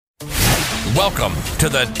Welcome to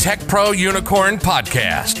the Tech Pro Unicorn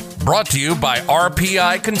Podcast, brought to you by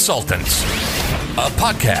RPI Consultants, a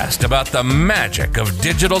podcast about the magic of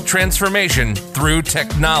digital transformation through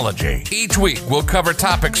technology. Each week, we'll cover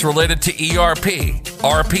topics related to ERP,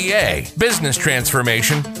 RPA, business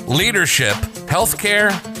transformation, leadership,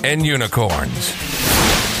 healthcare, and unicorns.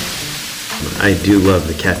 I do love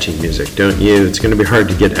the catchy music, don't you? It's going to be hard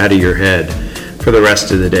to get out of your head for the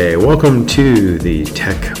rest of the day. Welcome to the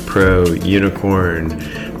Tech Pro Unicorn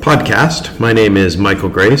Podcast. My name is Michael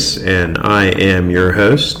Grace, and I am your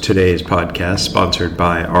host. Today's podcast sponsored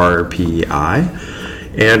by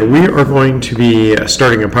RPI. And we are going to be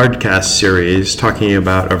starting a podcast series talking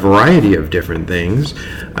about a variety of different things.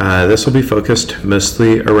 This will be focused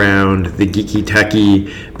mostly around the geeky,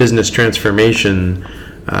 techy business transformation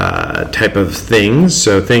type of things.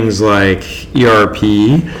 So things like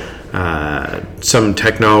ERP, some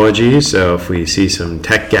technology. So if we see some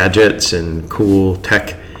tech gadgets and cool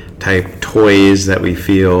tech type toys that we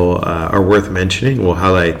feel are worth mentioning, we'll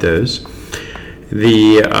highlight those.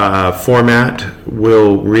 The format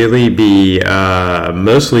will really be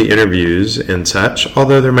mostly interviews and such,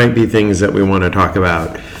 although there might be things that we want to talk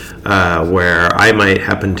about where I might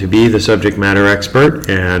happen to be the subject matter expert,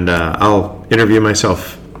 and I'll interview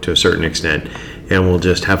myself to a certain extent, and we'll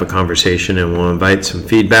just have a conversation, and we'll invite some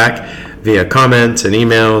feedback via comments and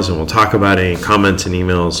emails, and we'll talk about any comments and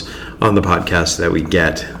emails on the podcast that we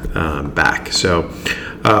get back. So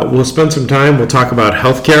we'll spend some time, we'll talk about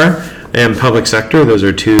healthcare and public sector. Those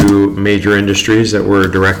are two major industries that we're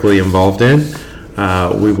directly involved in.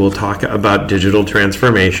 We will talk about digital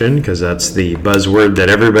transformation, because that's the buzzword that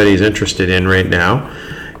everybody's interested in right now.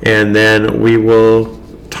 And then we will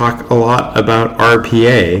talk a lot about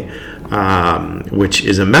RPA, which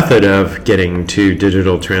is a method of getting to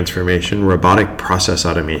digital transformation, robotic process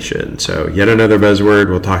automation. So yet another buzzword,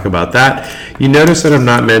 we'll talk about that. You notice that I'm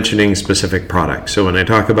not mentioning specific products. So when I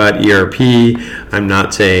talk about ERP, I'm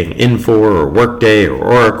not saying Infor or Workday or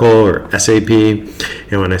Oracle or SAP.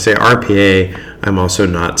 And when I say RPA, I'm also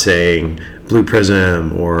not saying Blue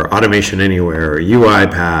Prism or Automation Anywhere or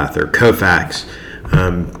UiPath or Kofax.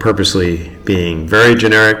 Purposely being very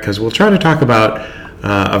generic, because we'll try to talk about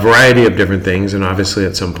a variety of different things, and obviously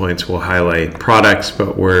at some points we'll highlight products,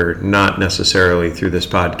 but we're not necessarily through this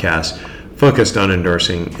podcast focused on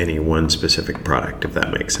endorsing any one specific product, if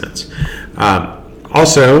that makes sense.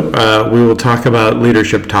 Also, we will talk about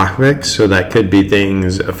leadership topics, so that could be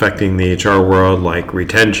things affecting the HR world like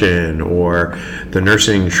retention or the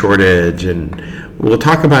nursing shortage, and we'll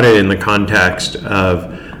talk about it in the context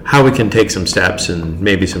of how we can take some steps and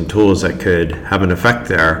maybe some tools that could have an effect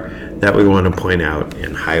there that we want to point out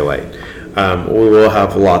and highlight. We will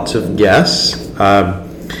have lots of guests.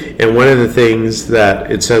 And one of the things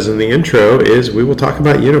that it says in the intro is we will talk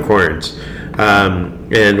about unicorns.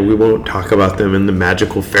 And we won't talk about them in the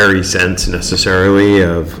magical fairy sense necessarily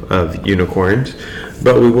of unicorns,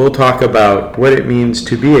 but we will talk about what it means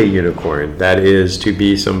to be a unicorn. That is, to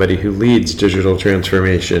be somebody who leads digital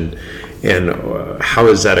transformation, and how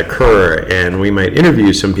does that occur? And we might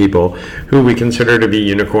interview some people who we consider to be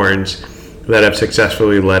unicorns that have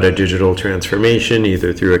successfully led a digital transformation,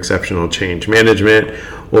 either through exceptional change management,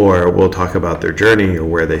 or we'll talk about their journey or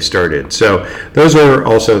where they started. So those are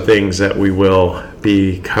also things that we will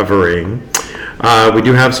be covering. We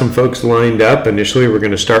do have some folks lined up. Initially, we're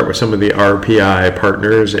going to start with some of the RPI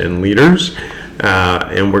partners and leaders.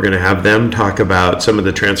 And we're going to have them talk about some of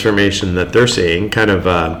the transformation that they're seeing, kind of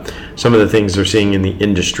some of the things they're seeing in the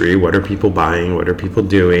industry. What are people buying? What are people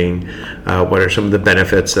doing? What are some of the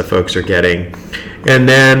benefits that folks are getting? And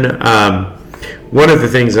then one of the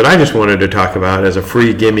things that I just wanted to talk about as a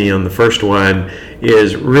free gimme on the first one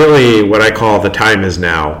is really what I call the time is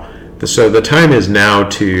now. So the time is now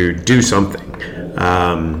to do something.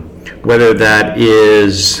 Whether that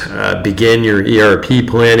is begin your ERP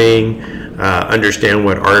planning, understand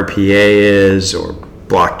what RPA is, or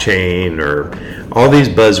blockchain, or all these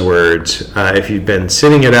buzzwords. If you've been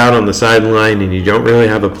sitting it out on the sideline and you don't really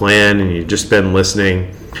have a plan and you've just been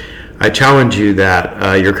listening, I challenge you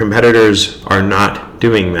that your competitors are not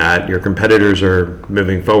doing that. Your competitors are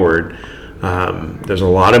moving forward. There's a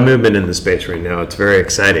lot of movement in the space right now. It's very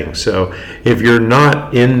exciting. So if you're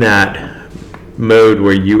not in that mode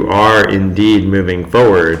where you are indeed moving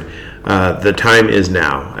forward, the time is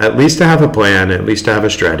now, at least to have a plan, at least to have a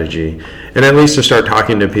strategy, and at least to start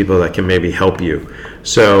talking to people that can maybe help you.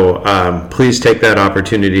 So please take that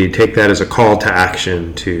opportunity, take that as a call to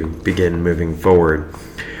action to begin moving forward.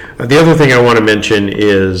 The other thing I want to mention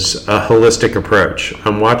is a holistic approach.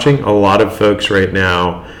 I'm watching a lot of folks right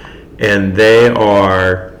now, and they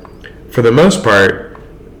are, for the most part,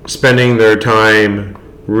 spending their time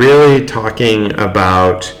really talking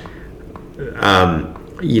about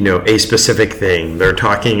a specific thing. They're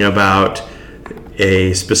talking about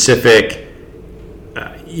a specific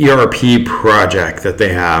ERP project that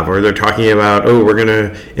they have, or they're talking about, we're going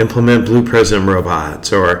to implement Blue Prism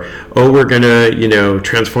robots, or we're going to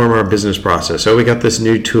transform our business process, we got this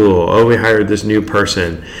new tool, we hired this new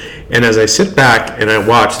person. And as I sit back and I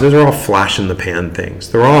watch, those are all flash in the pan things.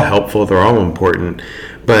 They're all helpful, they're all important,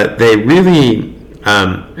 but they really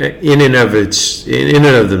in and of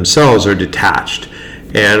themselves are detached.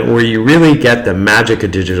 And where you really get the magic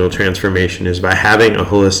of digital transformation is by having a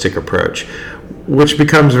holistic approach, which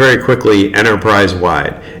becomes very quickly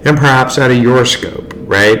enterprise-wide and perhaps out of your scope,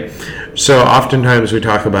 right? So oftentimes we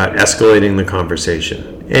talk about escalating the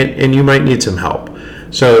conversation, and you might need some help.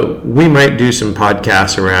 So we might do some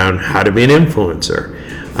podcasts around how to be an influencer,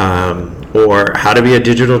 or how to be a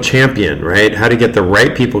digital champion, right? How to get the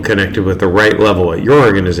right people connected with the right level at your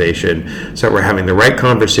organization so that we're having the right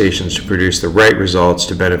conversations to produce the right results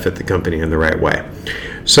to benefit the company in the right way.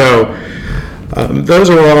 So those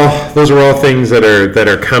are all things that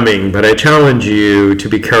are coming, but I challenge you to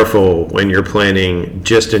be careful when you're planning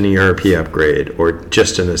just an ERP upgrade or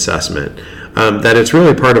just an assessment, that it's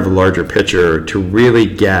really part of a larger picture to really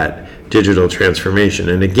get digital transformation.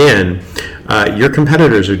 And again, your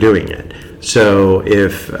competitors are doing it. So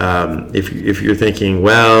if you're thinking,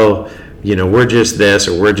 we're just this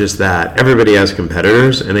or we're just that, everybody has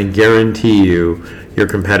competitors, and I guarantee you your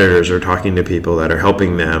competitors are talking to people that are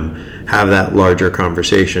helping them have that larger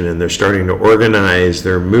conversation, and they're starting to organize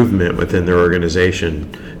their movement within their organization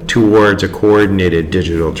towards a coordinated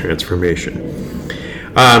digital transformation.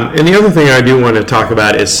 And the other thing I do want to talk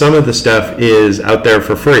about is some of the stuff is out there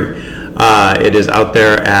for free. It is out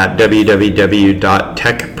there at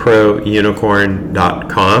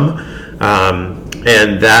www.techprounicorn.com.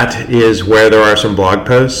 And that is where there are some blog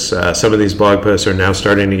posts. Some of these blog posts are now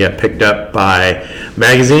starting to get picked up by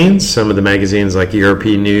magazines. Some of the magazines like ERP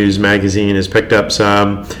News Magazine has picked up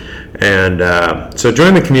some. And so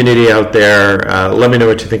join the community out there. Let me know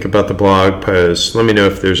what you think about the blog posts. Let me know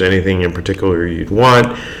if there's anything in particular you'd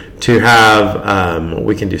want to have.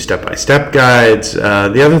 We can do step-by-step guides.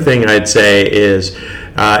 The other thing I'd say is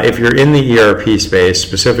if you're in the ERP space,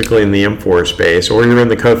 specifically in the M4 space, or you're in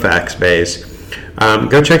the Kofax space,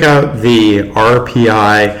 go check out the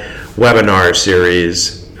RPI webinar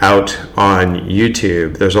series out on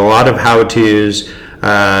YouTube. There's a lot of how-tos,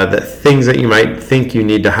 the things that you might think you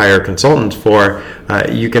need to hire consultants for.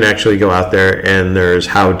 You can actually go out there and there's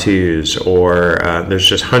how-tos, or there's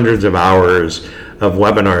just hundreds of hours of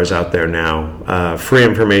webinars out there now, free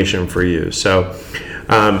information for you. So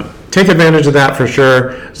take advantage of that for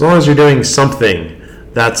sure. As long as you're doing something,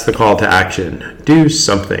 that's the call to action. Do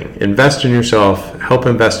something. Invest in yourself. Help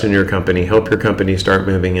invest in your company. Help your company start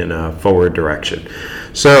moving in a forward direction.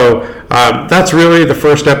 So that's really the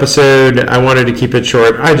first episode. I wanted to keep it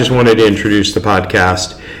short. I just wanted to introduce the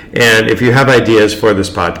podcast. And if you have ideas for this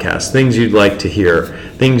podcast, things you'd like to hear,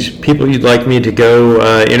 people you'd like me to go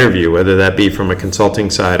interview, whether that be from a consulting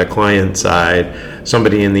side, a client side,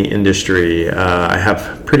 somebody in the industry, I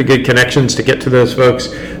have pretty good connections to get to those folks,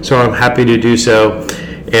 so I'm happy to do so.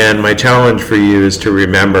 And my challenge for you is to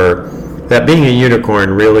remember that being a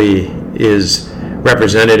unicorn really is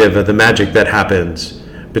representative of the magic that happens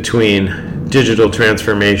between digital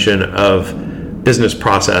transformation of business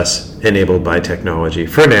process enabled by technology.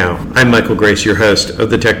 For now, I'm Michael Grace, your host of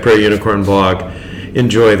the Tech Pro Unicorn blog.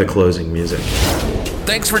 Enjoy the closing music.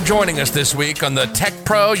 Thanks for joining us this week on the Tech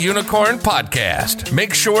Pro Unicorn podcast.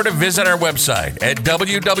 Make sure to visit our website at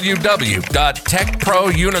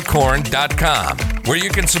www.techprounicorn.com, where you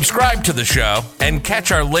can subscribe to the show and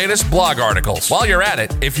catch our latest blog articles. While you're at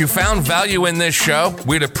it, if you found value in this show,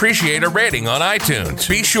 we'd appreciate a rating on iTunes.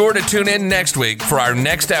 Be sure to tune in next week for our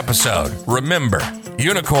next episode. Remember,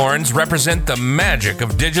 unicorns represent the magic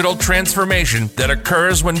of digital transformation that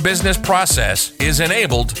occurs when business process is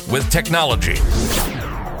enabled with technology.